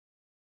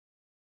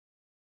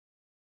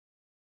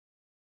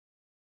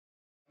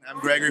I'm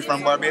Gregory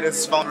from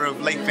Barbados, founder of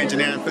Lake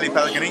Engineering and Philly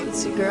Pelican Inc.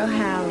 It's your girl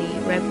Hallie,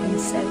 repping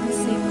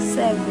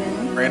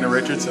 767. Brandon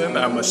Richardson.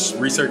 I'm a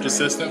research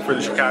assistant for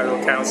the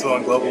Chicago Council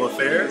on Global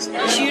Affairs.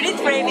 Judith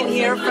Raven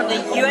here from the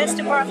U.S.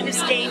 Department of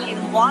State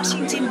in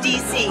Washington,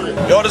 D.C.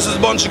 Yo, this is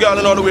Bunch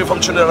Garland all the way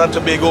from Trinidad and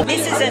Tobago.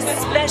 This is a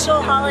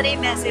special holiday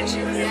message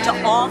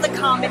to all the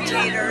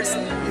commentators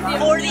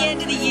for the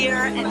end of the year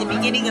and the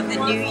beginning of the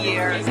new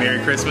year.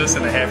 Merry Christmas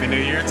and a Happy New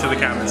Year to the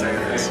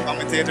commentators.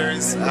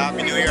 Commentators,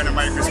 Happy New Year and a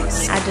Merry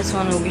Christmas. I just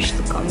want to wish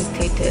the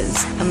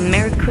commentators a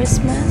Merry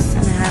Christmas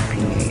and a Happy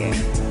New Year.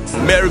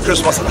 Merry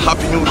Christmas and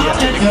Happy New Year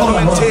to the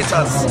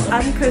commentators.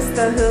 I'm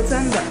Krista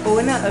Hilton, the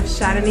owner of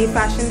Chardonnay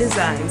Fashion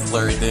Designs.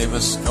 Larry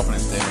Davis,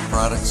 company's David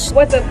Products.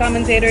 What's up,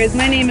 commentators?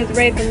 My name is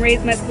Ray from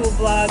Ray's Med School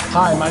Blog.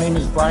 Hi, my name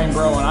is Brian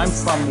Bro and I'm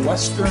from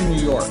Western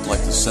New York. I'd like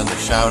to send a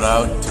shout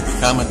out to the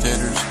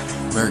commentators.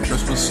 Merry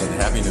Christmas and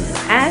Happy New Year.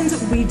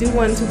 And we do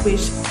want to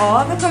wish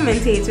all the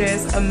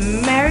commentators a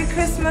Merry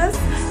Christmas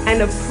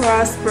and a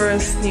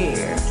prosperous New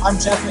Year. I'm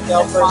Jeff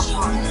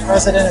McElfresh,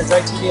 President of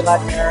Drake TV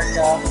Latin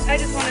America. I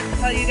just wanted to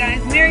tell you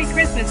guys Merry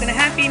Christmas and a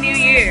Happy New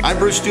Year. I'm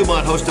Bruce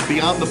Dumont, host of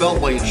Beyond the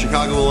Beltway in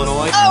Chicago,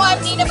 Illinois. Oh,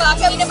 I'm Nina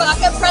Vaca,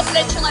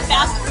 Presidential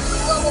Ambassador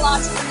for Global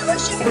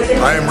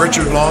Entrepreneurship. I am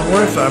Richard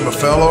Longworth. I'm a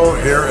fellow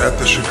here at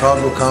the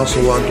Chicago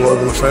Council on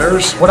Global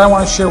Affairs. What I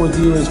want to share with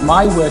you is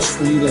my wish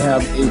for you to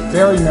have a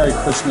very Merry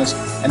Christmas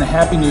and a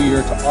Happy New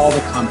Year to all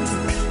the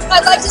commentators.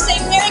 I'd like to say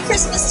Merry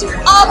Christmas to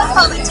all the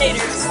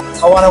commentators.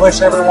 I want to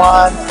wish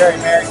everyone a very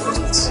Merry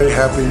Christmas. A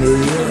Happy New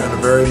Year and a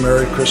very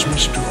Merry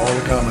Christmas to all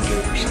the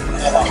commentators.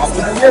 And a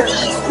Happy New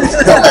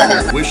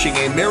Year. Wishing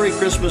a Merry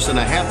Christmas and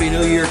a Happy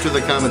New Year to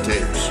the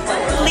commentators.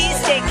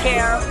 Please take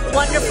care.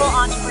 Wonderful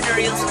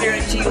entrepreneurial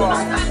spirit to you all.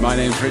 My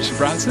name is Richard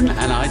Branson,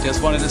 and I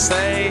just wanted to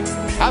say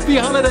Happy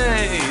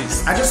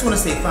Holidays! I just want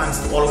to say thanks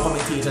to all the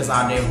commentators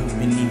out there who've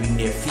been leaving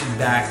their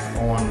feedback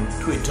on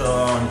Twitter,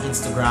 on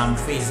Instagram,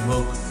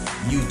 Facebook,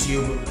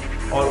 YouTube,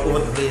 all over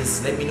the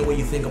place. Let me know what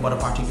you think about a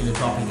particular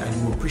topic. I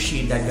do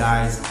appreciate that,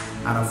 guys.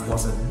 And of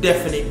course, a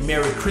definite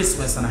Merry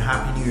Christmas and a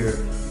Happy New Year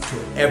to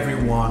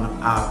everyone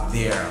out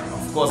there.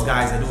 Of course,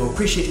 guys, I do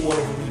appreciate you, all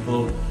of the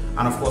people.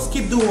 And of course,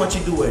 keep doing what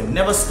you're doing.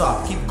 Never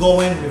stop. Keep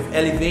going. We've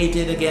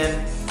elevated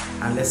again.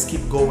 And let's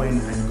keep going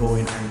and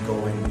going and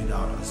going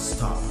without a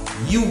stop.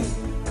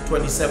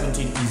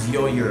 2017 is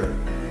your year.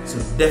 So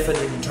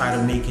definitely try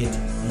to make it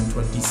in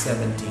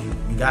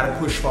 2017. We gotta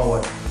push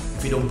forward.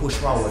 If we don't push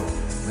forward,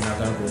 we're not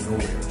gonna go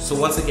nowhere. So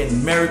once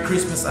again, Merry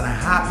Christmas and a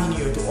Happy New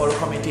Year to all the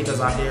commentators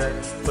out there.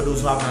 For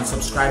those who have not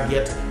subscribed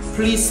yet,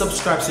 please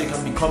subscribe so you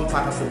can become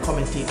part of the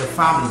commentator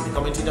family. The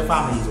commentator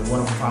family is a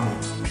wonderful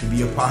family to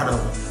be a part of.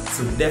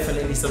 So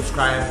definitely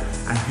subscribe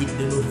and hit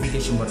the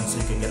notification button so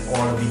you can get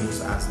all the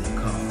videos as they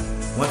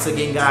come. Once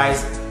again,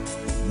 guys,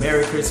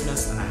 Merry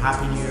Christmas and a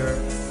Happy New Year.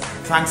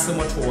 Thanks so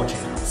much for watching.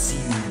 I'll see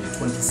you in the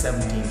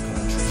 2017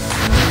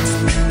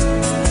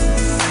 commentary.